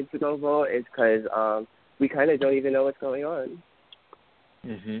unmotivated to go vote, is because we kind of don't even know what's going on.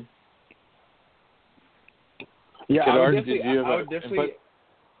 Mm-hmm. Yeah, Kadar,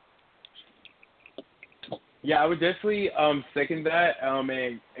 I would definitely second that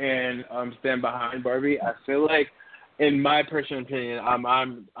and stand behind Barbie. I feel like, in my personal opinion,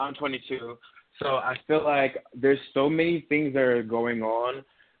 I'm 22, so I feel like there's so many things that are going on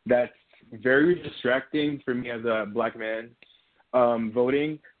that's very distracting for me as a Black man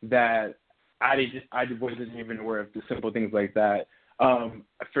voting, that I wasn't even aware of the simple things like that.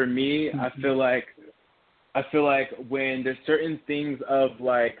 For me, I feel like when there's certain things of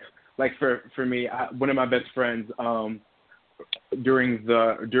like for me, one of my best friends during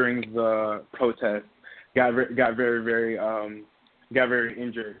the protest got very, very got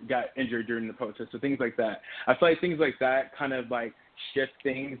injured during the protest. So things like that. I feel like things like that kind of like shift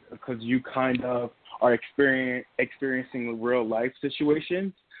things because you kind of are experiencing real life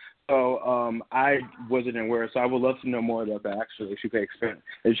situations. So I wasn't aware. So I would love to know more about that. Actually, if you could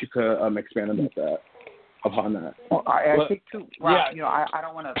expand about that. Upon that. Well, I think too. Well, yeah. I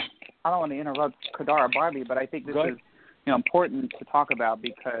don't want to interrupt Kadar or Barbie, but I think this is important to talk about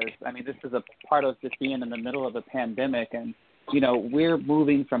because I mean this is a part of just being in the middle of a pandemic, and we're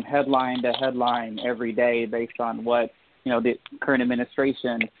moving from headline to headline every day based on what the current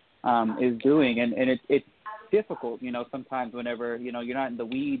administration is doing, and it's difficult. Sometimes whenever you're not in the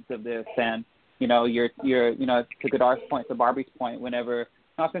weeds of this, and you're to Kadar's point, to Barbie's point, whenever.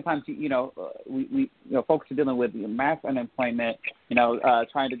 Oftentimes, we folks are dealing with mass unemployment,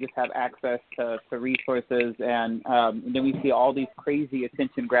 trying to just have access to resources, and then we see all these crazy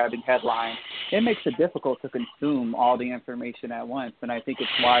attention-grabbing headlines. It makes it difficult to consume all the information at once, and I think it's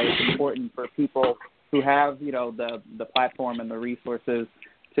why it's important for people who have, the platform and the resources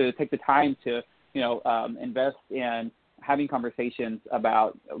to take the time to, invest in having conversations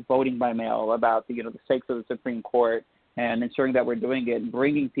about voting by mail, about the stakes of the Supreme Court, and ensuring that we're doing it and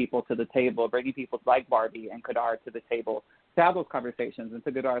bringing people to the table, bringing people like Barbie and Kadar to the table to have those conversations. And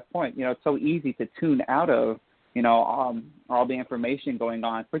to Kadar's point, it's so easy to tune out of, all the information going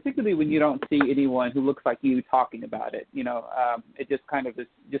on, particularly when you don't see anyone who looks like you talking about it. It just kind of is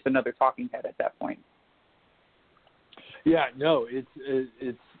just another talking head at that point. Yeah, no, it's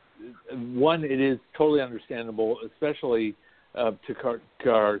one, it is totally understandable, especially to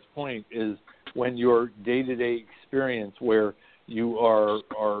Kadar's point, is when your day-to-day experience where you are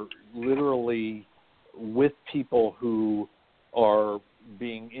literally with people who are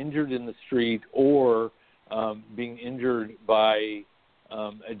being injured in the street or being injured by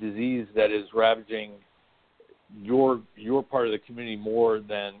a disease that is ravaging your part of the community more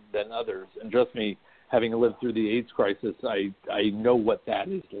than others. And trust me, having lived through the AIDS crisis, I know what that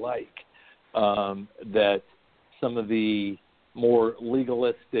is like, that some of the more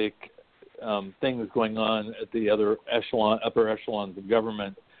legalistic things going on at the upper echelons of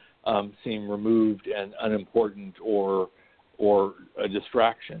government seem removed and unimportant or a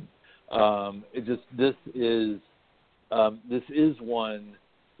distraction. This is one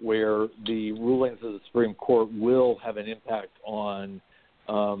where the rulings of the Supreme Court will have an impact on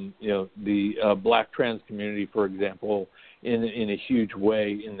the Black trans community, for example, in a huge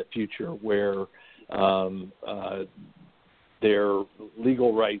way in the future, where their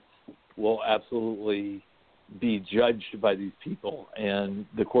legal rights will absolutely be judged by these people, and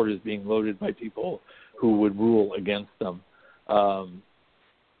the court is being loaded by people who would rule against them,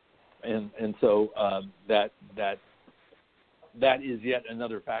 and so that is yet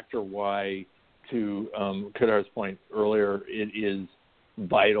another factor why, to Kadar's point earlier, it is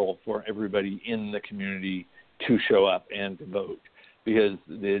vital for everybody in the community to show up and to vote, because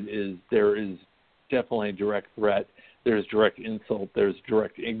there is definitely a direct threat. There's direct insult. There's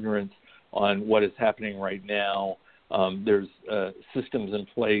direct ignorance on what is happening right now. There's systems in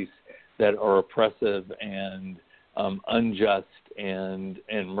place that are oppressive and unjust and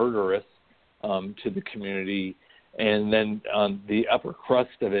murderous to the community. And then the upper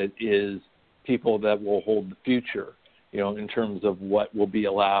crust of it is people that will hold the future, in terms of what will be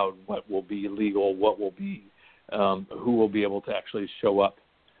allowed, what will be legal, what will be, who will be able to actually show up,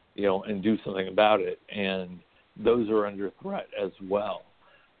 and do something about it. And those are under threat as well.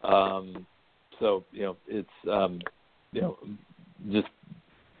 So, it's, just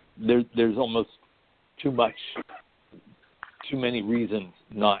there's almost too many reasons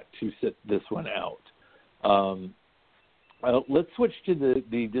not to sit this one out. Let's switch to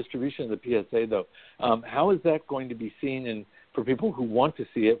the distribution of the PSA, though. How is that going to be seen? And for people who want to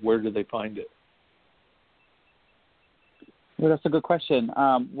see it, where do they find it? Well, that's a good question.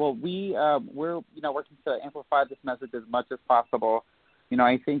 Well, we're working to amplify this message as much as possible.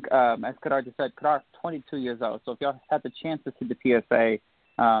 I think, as Kadar just said, Kadar's 22 years old. So if y'all had the chance to see the PSA,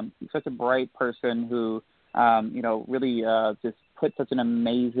 he's such a bright person who, really just put such an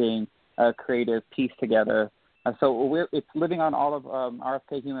amazing creative piece together. So it's living on all of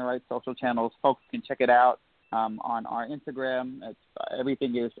RFK Human Rights social channels. Folks can check it out on our Instagram.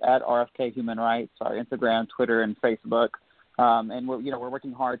 Everything is at RFK Human Rights, our Instagram, Twitter, and Facebook. And we're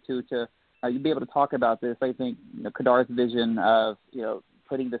working hard to be able to talk about this. I think Kadar's vision of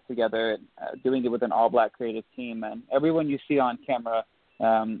putting this together, doing it with an all-Black creative team, and everyone you see on camera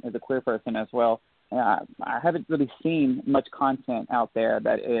is a queer person as well. I haven't really seen much content out there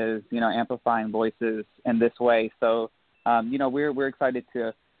that is amplifying voices in this way. So we're excited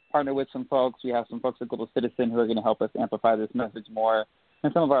to partner with some folks. We have some folks at Global Citizen who are going to help us amplify this message more,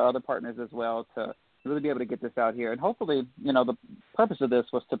 and some of our other partners as well to really be able to get this out here. And hopefully, the purpose of this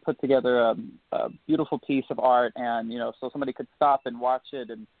was to put together a beautiful piece of art, and, so somebody could stop and watch it.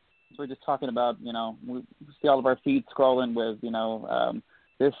 And we're just talking about, we see all of our feeds scrolling with,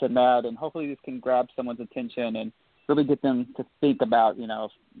 this and that, and hopefully this can grab someone's attention and really get them to think about,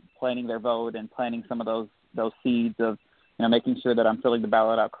 planning their vote and planting some of those seeds of, making sure that I'm filling the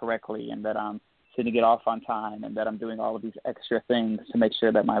ballot out correctly and that I'm sending it off on time and that I'm doing all of these extra things to make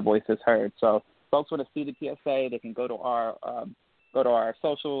sure that my voice is heard. So folks want to see the PSA, they can go to our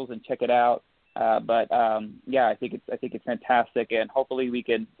socials and check it out. I think it's fantastic, and hopefully we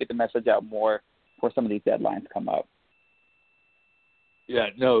can get the message out more before some of these deadlines come up. Yeah,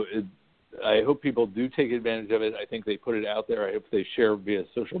 no, I hope people do take advantage of it. I think they put it out there. I hope they share via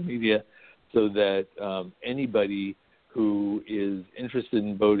social media so that anybody who is interested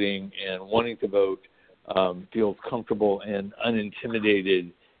in voting and wanting to vote feels comfortable and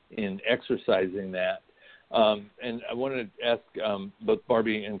unintimidated in exercising that. And I want to ask both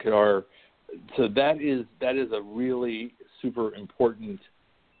Barbie and Kadar, so that is a really super important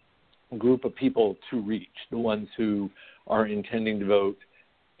group of people to reach, the ones who are intending to vote,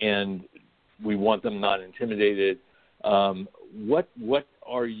 and we want them not intimidated. What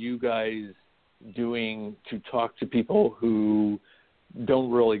are you guys doing to talk to people who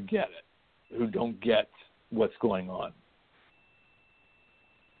don't really get it, who don't get what's going on?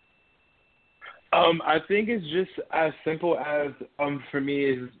 I think it's just as simple as, for me,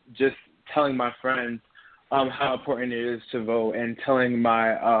 is just telling my friends how important it is to vote, and telling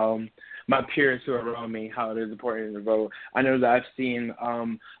my my peers who are around me how it is important to vote. I know that I've seen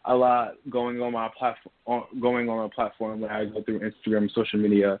a lot going on my platform when I go through Instagram, social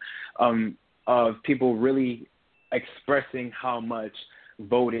media, of people really expressing how much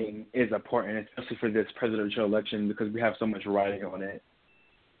voting is important, especially for this presidential election, because we have so much riding on it.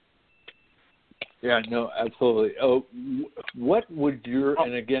 Yeah, no, absolutely. Oh, what would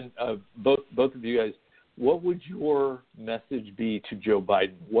and again, both of you guys, what would your message be to Joe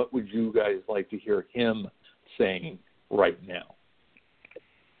Biden? What would you guys like to hear him saying right now?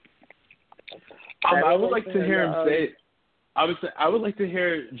 I would like to hear him say. I would like to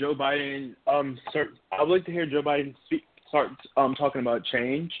hear Joe Biden. I would like to hear Joe Biden start talking about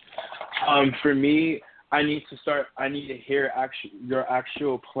change. For me, I need to hear your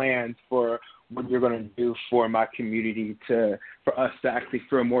actual plans for what you're going to do for my community for us to actually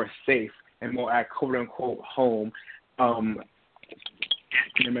feel more safe and more at quote unquote home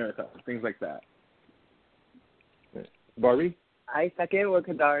in America, things like that. Barbie? I second what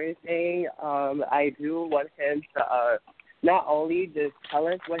Kadar is saying. I do want him to not only just tell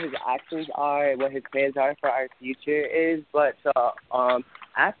us what his actions are, what his plans are for our future is, but to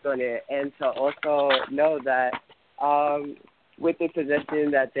act on it, and to also know that with the position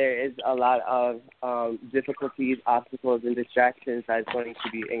that there is a lot of difficulties, obstacles, and distractions that's going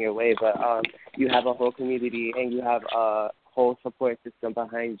to be in your way, but you have a whole community and you have a whole support system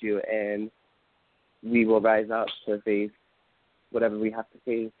behind you, and we will rise up to face whatever we have to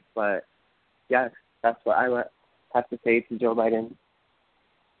face. But, yes, that's what I have to say to Joe Biden.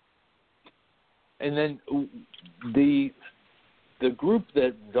 And then the group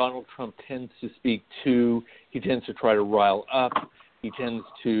that Donald Trump tends to speak to, he tends to try to rile up. He tends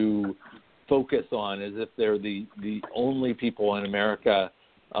to focus on as if they're the only people in America.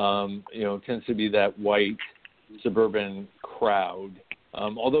 Tends to be that white suburban crowd.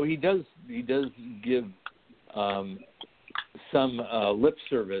 Although he does give some lip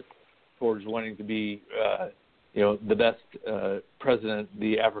service towards wanting to be the best president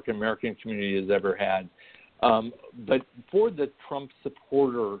the African American community has ever had. But for the Trump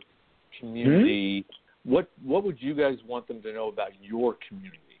supporter community, what would you guys want them to know about your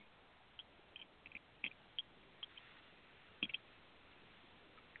community?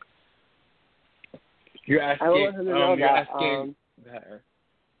 You're asking. I want him to know that.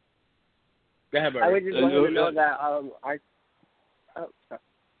 Go ahead, Barbie. I would just want him to know that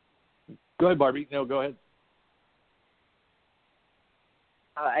Go ahead, Barbie. No, go ahead.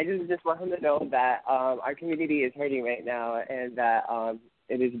 I just want him to know that our community is hurting right now, and that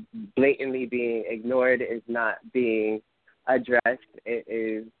it is blatantly being ignored, it's not being addressed, it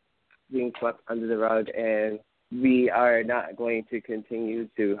is being swept under the rug, and we are not going to continue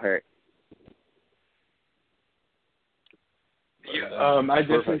to hurt. I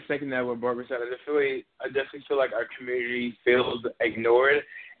definitely second that what Barbara said. I definitely feel like our community feels ignored,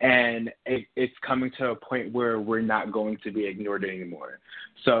 and it's coming to a point where we're not going to be ignored anymore.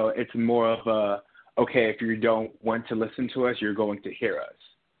 So it's more of a, okay, if you don't want to listen to us, you're going to hear us.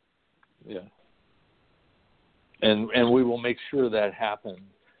 Yeah. And we will make sure that happens.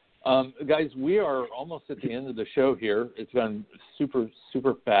 Guys, we are almost at the end of the show here. It's gone super,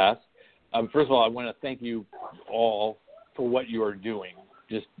 super fast. First of all, I want to thank you all for what you are doing.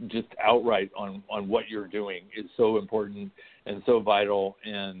 Just outright on what you're doing is so important and so vital.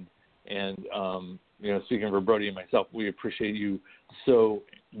 And speaking for Brody and myself, we appreciate you so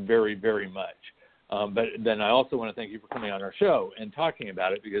very, very much. But then I also want to thank you for coming on our show and talking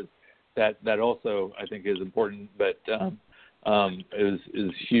about it, because that also I think is important, but is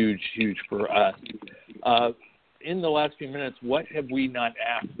huge for us. In the last few minutes, what have we not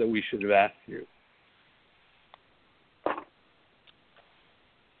asked that we should have asked you?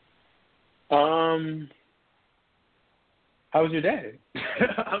 How was your day?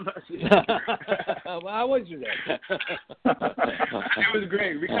 Well, how was your day? It was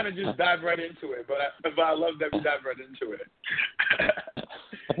great. We kind of just dived right into it, but I love that we dived right into it.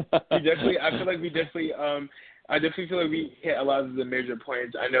 I definitely feel like we hit a lot of the major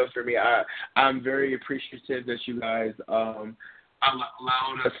points. I know for me, I'm very appreciative that you guys allowed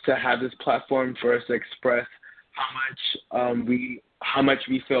us to have this platform for us to express how much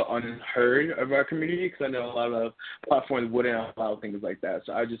we feel unheard of our community, because I know a lot of platforms wouldn't allow things like that.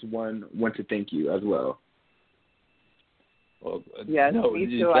 So I just want to thank you as well. Well, yes,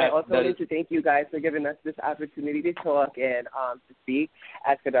 me too. I also wanted to thank you guys for giving us this opportunity to talk and to speak.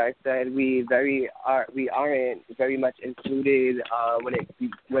 As Kadar said, we aren't very much included when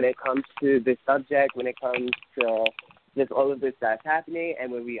it comes to this subject, when it comes to just all of this that's happening,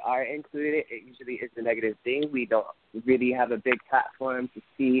 and when we are included, it usually is a negative thing. We don't really have a big platform to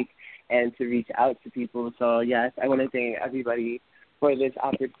speak and to reach out to people. So, yes, I want to thank everybody for this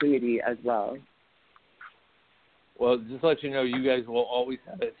opportunity as well. Well, just to let you know, you guys will always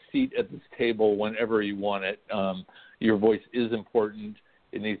have a seat at this table whenever you want it. Your voice is important.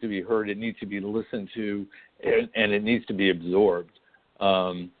 It needs to be heard. It needs to be listened to, and it needs to be absorbed.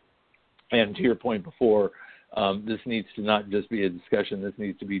 And to your point before, this needs to not just be a discussion. This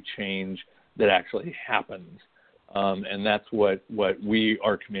needs to be change that actually happens. And that's what we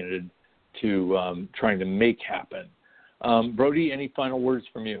are committed to trying to make happen. Brody, any final words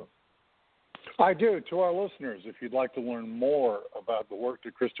from you? I do. To our listeners, if you'd like to learn more about the work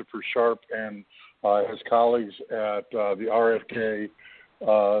that Christopher Sharp and his colleagues at the RFK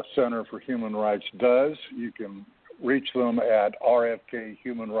Center for Human Rights does, you can reach them at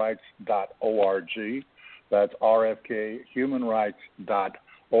rfkhumanrights.org. That's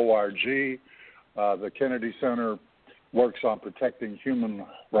rfkhumanrights.org. The Kennedy Center works on protecting human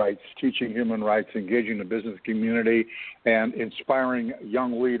rights, teaching human rights, engaging the business community, and inspiring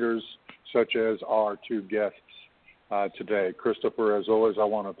young leaders such as our two guests today. Christopher, as always, I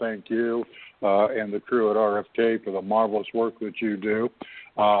want to thank you and the crew at RFK for the marvelous work that you do.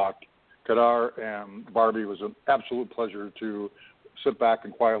 Kadar and Barbie, it was an absolute pleasure to sit back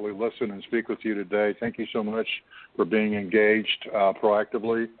and quietly listen and speak with you today. Thank you so much for being engaged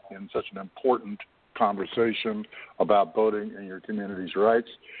proactively in such an important conversation about voting and your community's rights.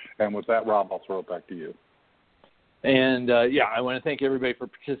 And with that, Rob, I'll throw it back to you. And, I want to thank everybody for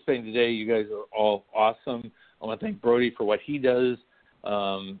participating today. You guys are all awesome. I want to thank Brody for what he does.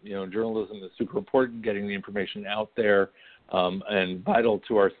 Journalism is super important, getting the information out there, and vital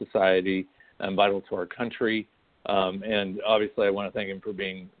to our society and vital to our country. And obviously I want to thank him for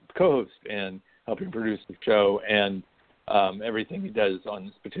being co-host and helping produce the show and everything he does on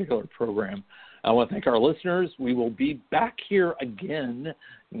this particular program. I want to thank our listeners. We will be back here again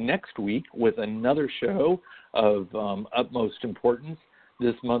next week with another show of utmost importance.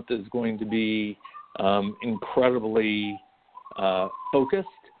 This month is going to be incredibly focused.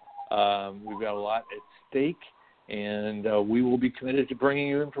 We've got a lot at stake, and we will be committed to bringing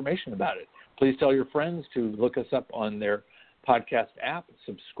you information about it. Please tell your friends to look us up on their podcast app,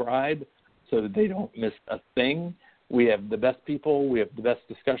 subscribe so that they don't miss a thing. We have the best people, we have the best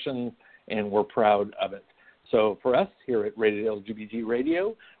discussions, and we're proud of it. So for us here at Rated LGBT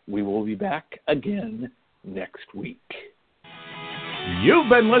Radio, we will be back again next week. You've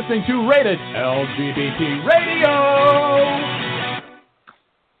been listening to Rated LGBT Radio.